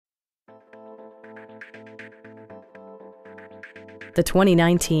the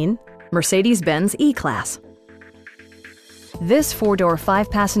 2019 Mercedes-Benz E-Class. This four-door,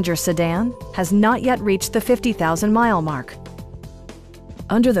 five-passenger sedan has not yet reached the 50,000-mile mark.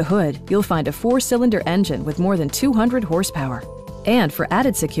 Under the hood, you'll find a four-cylinder engine with more than 200 horsepower. And for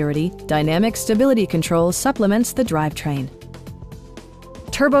added security, dynamic stability control supplements the drivetrain.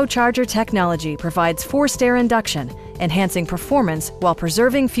 Turbocharger technology provides forced air induction, enhancing performance while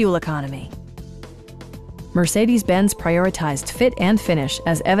preserving fuel economy. Mercedes-Benz prioritized fit and finish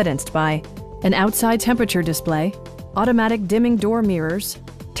as evidenced by an outside temperature display, automatic dimming door mirrors,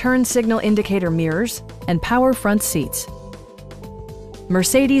 turn signal indicator mirrors, and power front seats.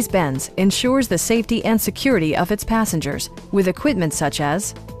 Mercedes-Benz ensures the safety and security of its passengers with equipment such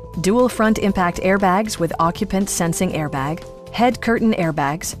as dual front impact airbags with occupant sensing airbag, head curtain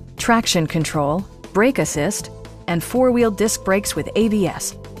airbags, traction control, brake assist, and four-wheel disc brakes with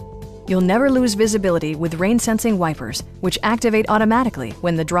ABS. You'll never lose visibility with rain-sensing wipers, which activate automatically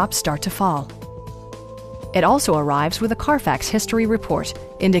when the drops start to fall. It also arrives with a Carfax history report,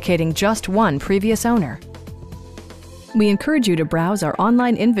 indicating just one previous owner. We encourage you to browse our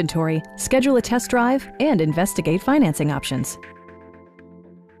online inventory, schedule a test drive, and investigate financing options.